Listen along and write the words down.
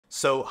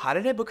So how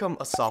did I become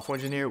a software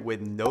engineer with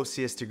no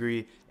CS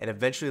degree and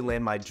eventually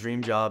land my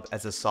dream job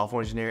as a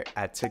software engineer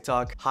at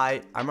TikTok?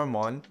 Hi, I'm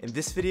Armand. In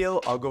this video,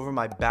 I'll go over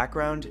my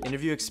background,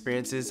 interview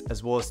experiences,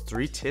 as well as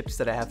 3 tips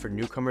that I have for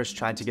newcomers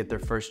trying to get their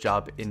first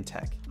job in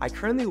tech. I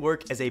currently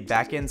work as a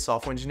backend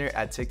software engineer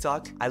at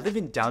TikTok. I live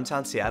in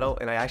downtown Seattle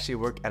and I actually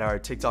work at our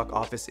TikTok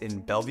office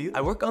in Bellevue.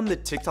 I work on the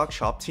TikTok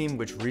shop team,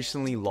 which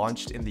recently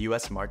launched in the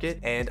US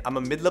market, and I'm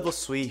a mid-level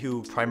SWE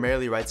who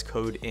primarily writes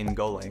code in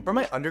Golang. For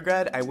my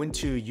undergrad, I went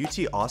to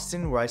UT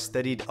Austin where I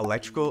studied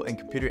electrical and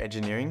computer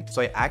engineering,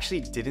 so I actually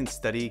didn't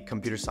study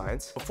computer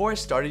science. Before I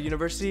started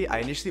university, I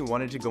initially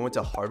wanted to go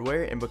into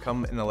hardware and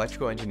become an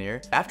electrical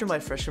engineer. After my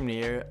freshman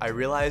year, I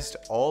realized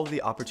all of the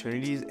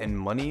opportunities and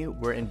money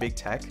were in big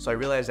tech, so I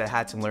realized I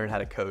had to learn how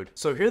to code.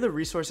 So here are the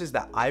resources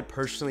that I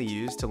personally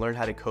use to learn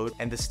how to code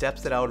and the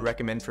steps that I would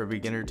recommend for a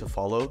beginner to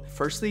follow.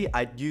 Firstly,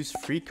 I'd use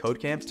free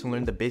codecamp to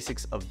learn the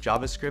basics of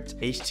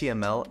JavaScript,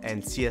 HTML,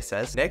 and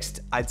CSS. Next,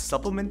 I'd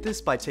supplement this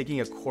by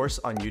taking a course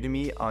on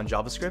Udemy on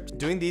JavaScript.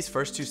 Doing these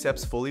first 2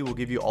 steps fully will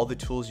give you all the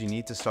tools you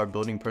need to start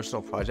building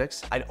personal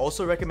projects. I'd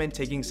also recommend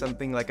taking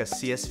something like a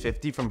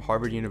CS50 from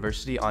Harvard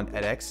University on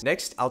edX.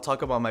 Next, I'll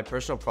talk about my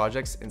personal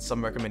projects and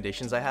some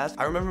recommendations I have.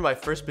 I remember my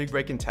first big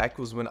break in tech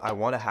was when I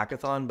won a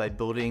hackathon by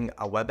building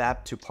a web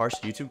app to parse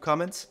YouTube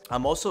comments.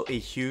 I'm also a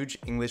huge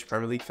English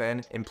Premier League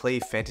fan and play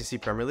Fantasy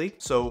Premier League.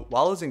 So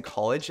while I was in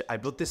college, I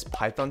built this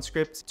Python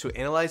script to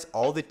analyze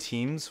all the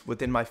teams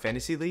within my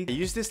fantasy league. I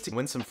used this to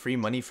win some free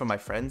money from my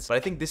friends, but I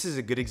think this is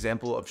a good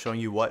example of showing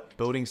you what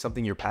building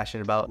something you're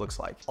passionate about looks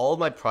like. All of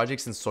my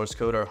projects and source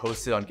code are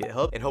hosted on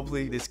GitHub, and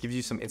hopefully this gives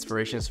you some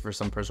inspirations for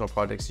some personal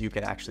projects you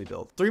can actually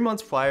build. 3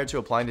 months prior to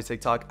applying to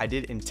TikTok, I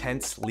did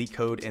intense leak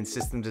code and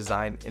system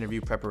design interview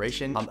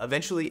preparation.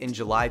 Eventually in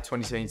July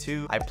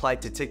 2022, I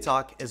applied to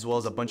TikTok as well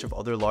as a bunch of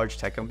other large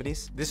tech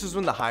companies. This was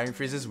when the hiring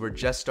freezes were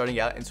just starting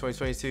out in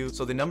 2022,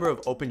 so the number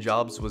of open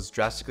jobs was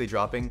drastically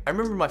dropping. I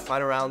remember my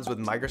final rounds with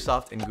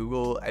Microsoft and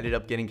Google ended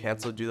up getting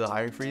canceled due to the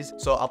hiring freeze.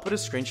 So I'll put a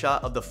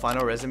screenshot of the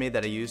final resume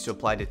that I used to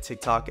apply to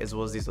TikTok as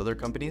well as these other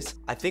companies.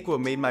 I think what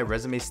made my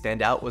resume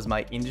stand out was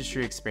my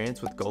industry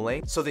experience with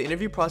Golang. So the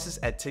interview process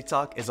at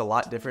TikTok is a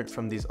lot different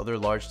from these other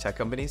large tech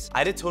companies.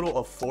 I did a total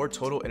of 4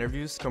 total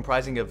interviews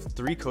comprising of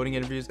 3 coding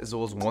interviews as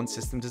well as 1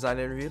 system design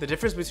interview. The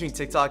difference between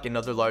TikTok and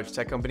other large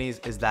tech companies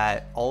is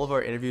that all of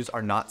our interviews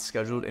are not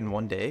scheduled in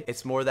one day.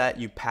 It's more that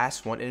you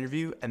pass one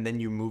interview and then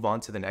you move on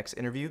to the next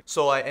interview.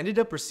 So I ended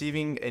up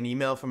receiving an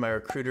email from my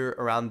recruiter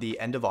around the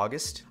end of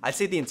August. I'd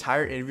say the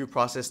entire interview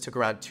process took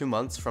around 2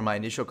 months from my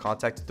initial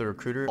contact with the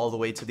recruiter all the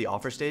way to the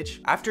offer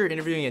stage. After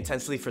interviewing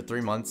intensely for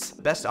 3 months,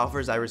 the best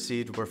offers I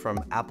received were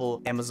from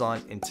Apple,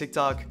 Amazon, and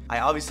TikTok. I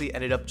obviously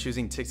ended up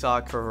choosing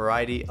TikTok for a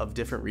variety of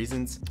different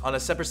reasons. On a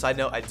separate side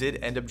note, I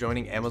did end up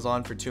joining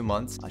Amazon for 2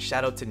 months. A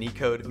shout out to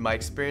Nicode. My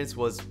experience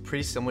was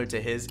pretty similar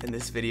to his in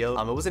this video.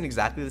 It wasn't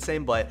exactly the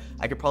same, but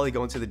I could probably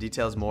go into the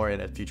details more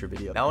in a future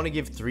video. Now I want to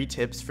give 3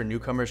 tips for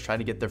newcomers trying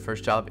to get their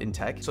first job in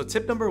tech. So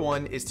tip number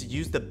 1 is to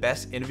use the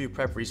best interview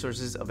prep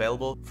resources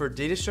available. For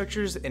data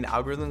structures and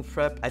algorithms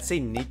prep, I'd say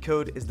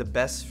Nicode is the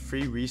best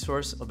free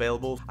resource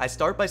available. I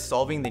start by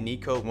solving the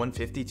Nicode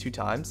 150 2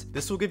 times.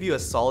 This will give you a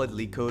solid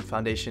LeetCode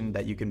foundation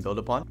that you can build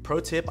upon. Pro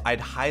tip, I'd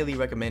highly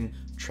recommend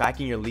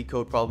tracking your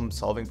LeetCode problem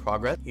solving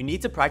progress. You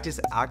need to practice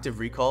active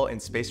recall and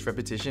spaced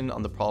repetition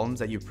on the problems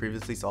that you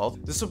previously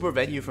solved. This will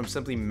prevent you from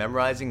simply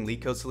memorizing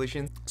LeetCode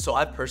solutions. So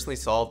I've personally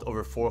solved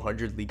over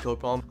 400 LeetCode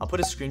problems. I'll put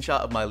a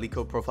screenshot of my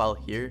LeetCode profile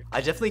here. I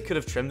definitely could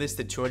have trimmed this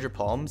to 200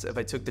 problems if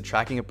I took the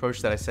tracking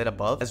approach that I said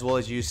above, as well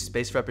as use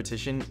spaced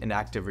repetition and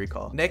active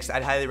recall. Next,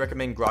 I'd highly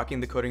recommend grokking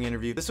the coding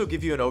interview. This will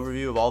give you an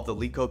overview of all the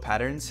LeetCode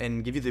patterns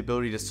and give you the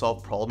ability to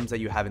solve problems that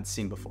you haven't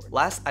seen before.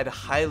 Last, I'd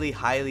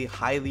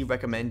highly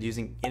recommend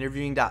using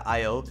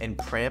interviewing.io and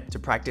Pramp to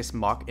practice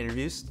mock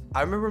interviews.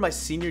 I remember my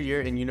senior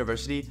year in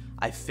university,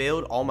 I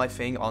failed all my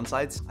FANG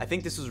onsites. I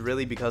think this was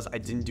really because I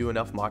didn't do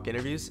enough mock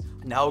interviews.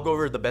 Now I'll go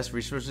over the best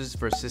resources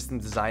for system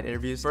design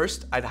interviews.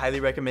 First, I'd highly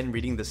recommend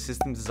reading the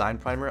System Design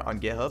Primer on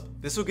GitHub.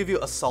 This will give you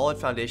a solid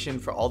foundation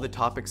for all the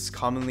topics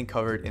commonly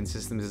covered in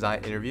system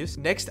design interviews.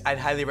 Next, I'd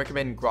highly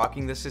recommend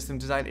grokking the system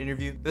design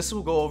interview. This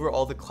will go over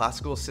all the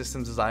classical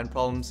system design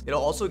problems.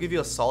 It'll also give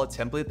you a solid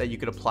template that you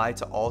could apply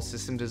to all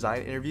system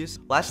design interviews.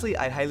 Lastly,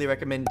 I'd highly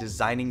recommend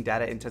designing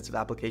data-intensive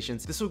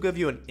applications. This will give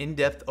you an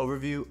in-depth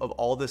overview of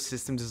all the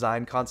system design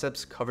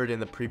concepts covered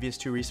in the previous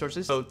 2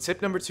 resources. So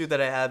tip number 2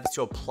 that I have is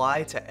to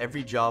apply to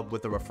every job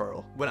with a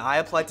referral. When I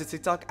applied to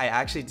TikTok, I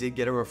actually did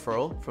get a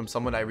referral from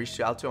someone I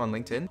reached out to on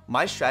LinkedIn.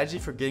 My strategy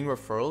for getting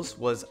referrals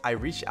was I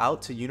reached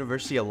out to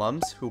university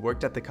alums who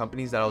worked at the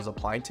companies that I was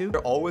applying to.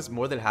 They're always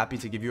more than happy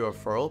to give you a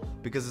referral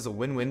because it's a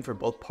win-win for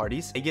both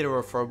parties. They get a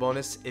referral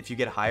bonus if you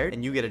get hired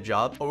and you get a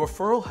job. A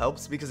referral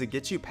helps because it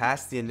gets you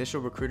past the initial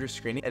recruiter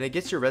screening and it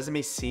gets your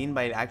resume seen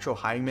by an actual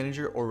hiring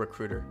manager or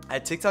recruiter.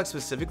 At TikTok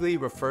specifically,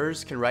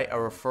 referrers can write write a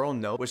referral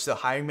note, which the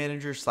hiring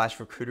manager /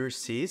 recruiter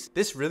sees.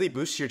 This really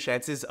boosts your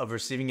chances of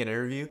receiving an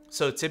interview.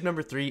 So tip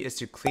number 3 is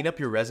to clean up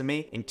your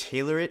resume and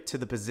tailor it to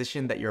the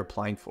position that you're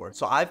applying for.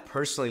 So I've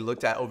personally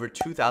looked at over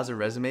 2,000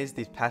 resumes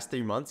these past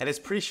 3 months, and it's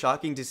pretty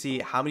shocking to see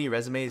how many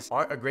resumes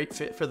aren't a great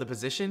fit for the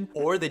position,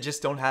 or they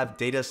just don't have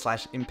data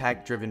 /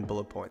 impact driven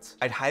bullet points.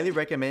 I'd highly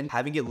recommend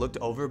having it looked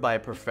over by a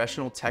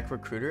professional tech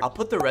recruiter. I'll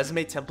put the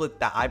resume template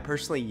that I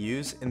personally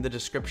use in the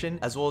description,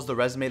 as well as the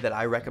resume that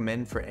I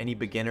recommend for any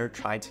beginner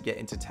trying to get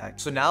into tech.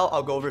 So now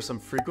I'll go over some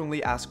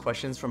frequently asked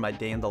questions from my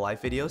day in the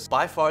life videos.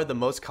 By far the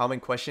most common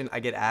question I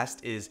get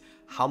asked is,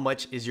 how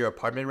much is your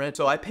apartment rent?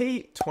 So I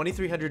pay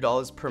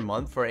 $2,300 per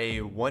month for a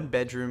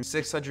 1-bedroom,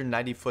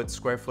 690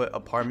 square foot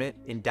apartment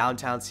in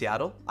downtown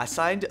Seattle. I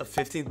signed a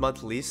 15th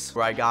month lease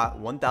where I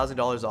got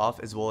 $1,000 off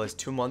as well as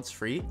 2 months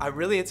free. I'm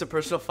really into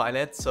personal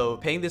finance, so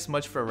paying this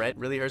much for rent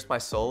really hurts my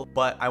soul,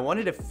 but I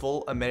wanted a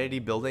full amenity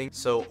building,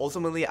 so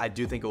ultimately I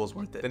do think it was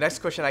worth it. The next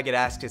question I get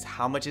asked is,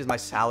 how much is my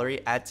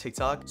salary at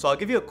TikTok? So I'll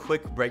give you a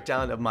quick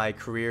breakdown of my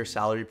career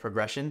salary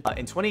progression.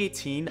 In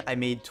 2018, I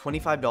made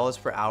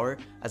 $25 per hour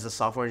as a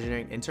software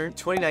engineering intern. In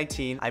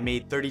 2019, I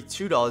made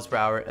 $32 per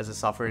hour as a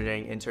software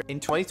engineering intern. In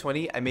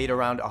 2020, I made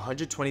around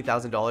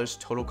 $120,000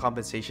 total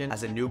compensation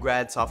as a new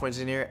grad software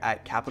engineer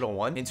at Capital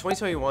One. In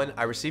 2021,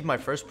 I received my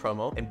first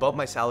promo and bumped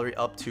my salary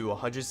up to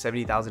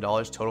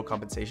 $170,000 total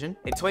compensation.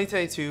 In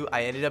 2022,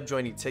 I ended up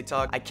joining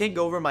TikTok. I can't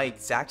go over my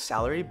exact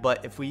salary,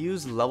 but if we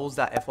use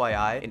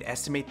levels.fyi and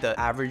estimate the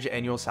average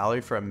annual salary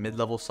for a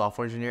mid-level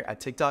software engineer at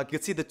TikTok, you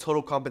can see the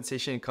total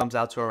compensation comes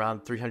out to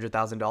around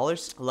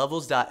 $300,000.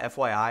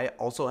 Levels.fyi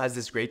also has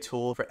this great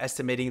tool for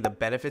estimating the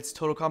benefits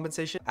total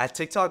compensation. At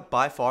TikTok,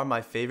 by far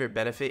my favorite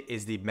benefit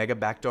is the mega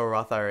backdoor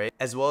Roth IRA,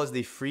 as well as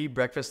the free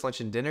breakfast,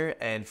 lunch, and dinner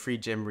and free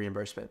gym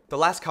reimbursement. The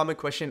last common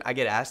question I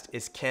get asked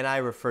is, can I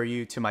refer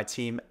you to my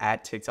team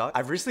at TikTok?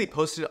 I've recently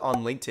posted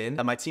on LinkedIn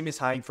that my team is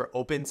hiring for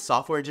open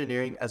software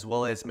engineering as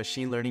well as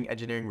machine learning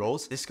engineering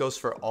roles. This goes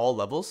for all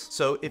levels.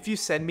 So if you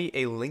send me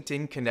a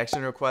LinkedIn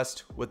connection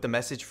request with the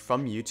message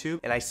from YouTube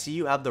and I see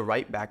you have the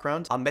right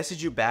background, I'll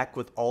message you back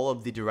with all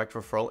of the direct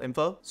referral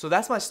info. So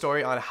that's my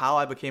story on how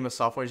I became a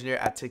software engineer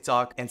at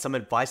TikTok and some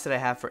advice that I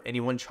have for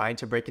anyone trying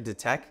to break into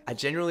tech. I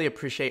genuinely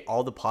appreciate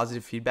all the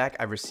positive feedback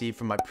I've received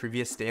from my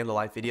previous day in the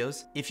life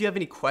videos. If you have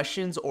any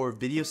questions or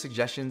video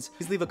suggestions,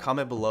 please leave a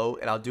comment below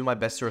and I'll do my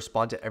best to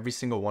respond to every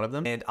single one of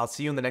them, and I'll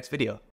see you in the next video.